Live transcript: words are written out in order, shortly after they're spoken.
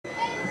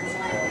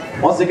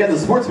Once again, the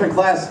Sportsman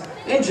Class,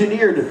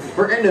 engineered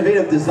for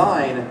innovative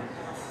design.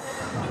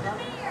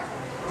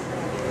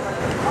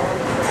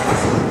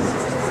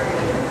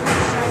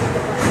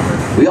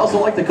 We also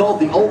like to call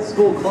it the old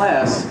school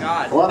class.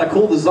 A lot of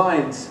cool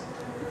designs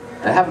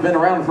that haven't been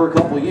around for a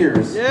couple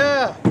years.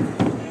 Yeah.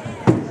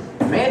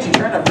 Mangi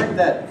trying to bring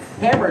that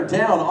hammer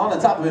down on the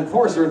top of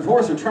Enforcer.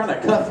 Enforcer trying to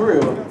cut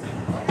through.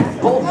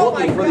 Both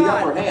looking for the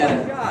upper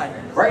hand.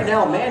 Right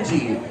now,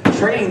 Mangi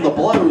trading the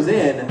blows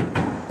in,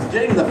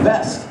 getting the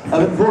best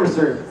of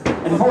Enforcer.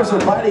 Enforcer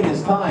biding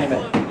his time,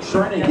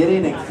 trying to get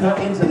in and cut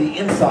into the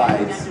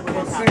insides.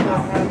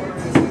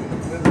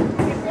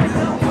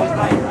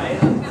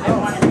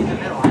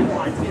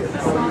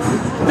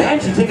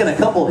 Mangi taking a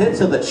couple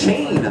hits of the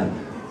chain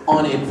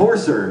on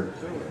Enforcer.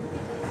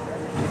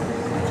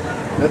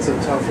 That's a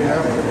tough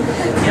hammer.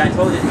 Yeah, I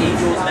told you, 8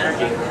 joules of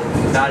energy,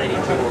 not 80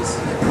 joules.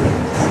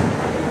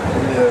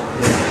 Yeah,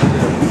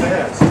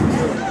 fast.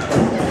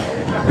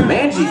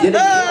 Mangi getting in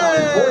on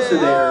Enforcer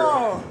there.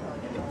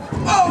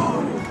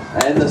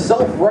 And the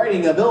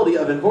self-righting ability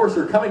of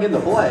Enforcer coming into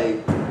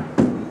play.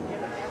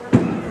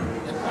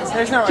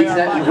 Keeps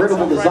that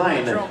invertible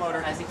design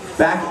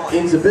back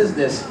into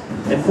business.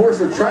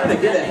 Enforcer trying to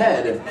get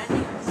ahead.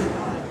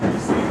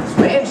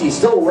 Mangi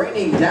still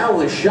raining down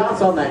with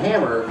shots on the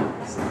hammer.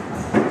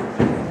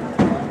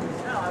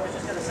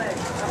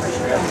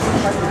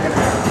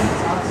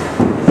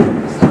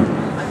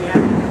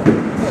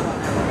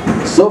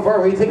 So far,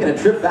 we're taking a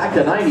trip back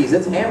to 90s.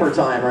 It's hammer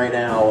time right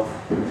now.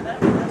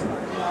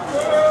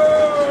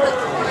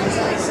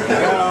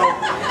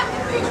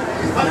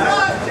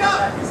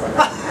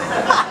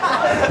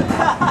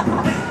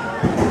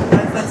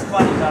 That's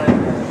funny, got it.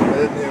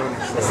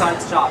 It's not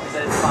chop,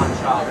 it's not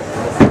chop.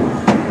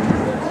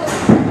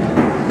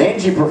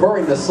 Mangi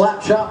performing the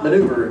slap chop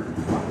maneuver.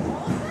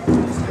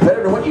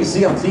 Better than what you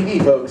see on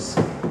TV, folks.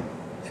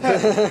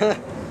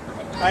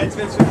 It's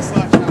been through the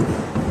slap shot.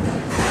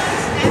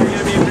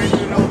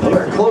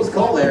 Another close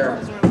call there.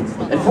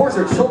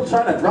 Enforcer still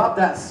trying to drop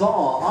that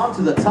saw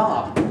onto the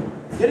top,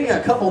 getting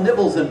a couple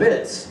nibbles and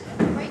bits.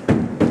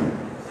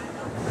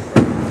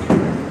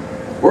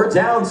 We're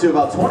down to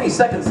about 20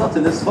 seconds left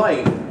in this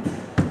fight.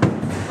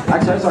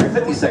 Actually, I'm sorry,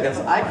 50 seconds.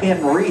 I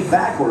can read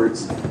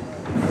backwards.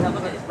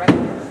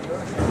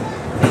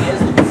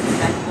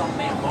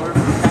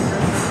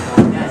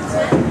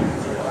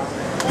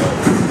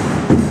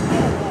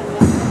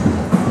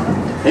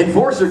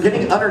 Enforcer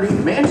getting underneath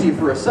Mangi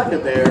for a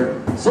second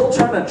there. Still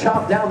trying to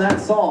chop down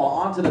that saw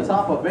onto the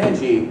top of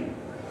Mangi.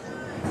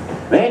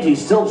 Mangi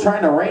still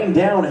trying to rain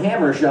down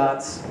hammer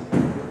shots.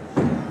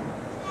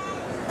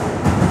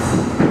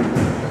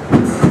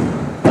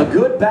 A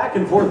good back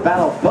and forth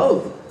battle,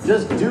 both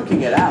just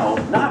duking it out,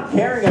 not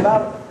caring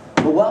about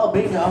the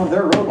well-being of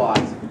their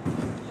robot.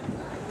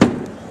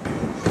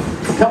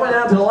 Coming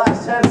down to the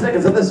last 10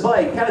 seconds of this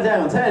fight. Count it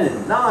down.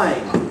 10,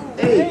 9,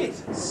 8,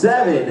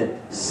 7,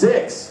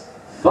 6,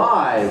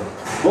 5,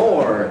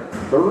 4,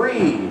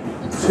 3,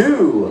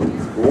 2,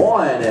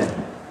 1.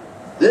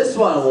 This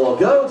one will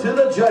go to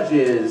the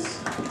judges.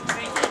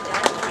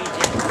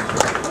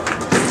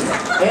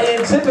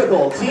 And in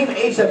typical Team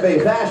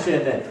HFA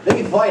fashion,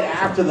 they fight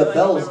after the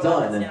bell's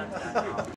done.